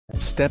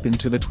Step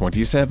into the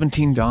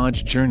 2017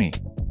 Dodge Journey.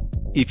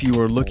 If you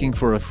are looking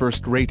for a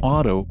first-rate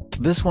auto,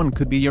 this one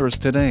could be yours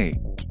today.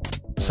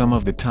 Some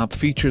of the top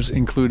features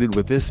included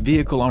with this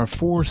vehicle are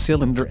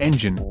 4-cylinder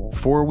engine,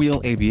 4-wheel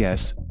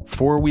ABS,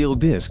 4-wheel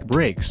disc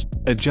brakes,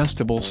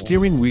 adjustable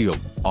steering wheel,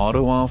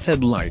 auto-off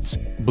headlights,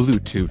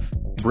 Bluetooth,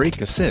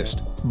 brake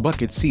assist,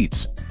 bucket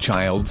seats,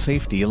 child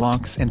safety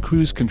locks and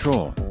cruise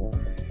control.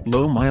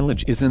 Low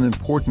mileage is an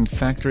important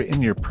factor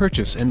in your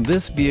purchase, and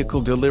this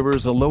vehicle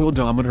delivers a low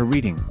odometer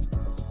reading.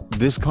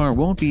 This car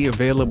won't be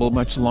available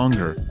much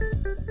longer.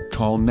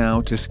 Call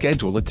now to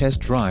schedule a test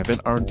drive at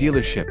our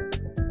dealership.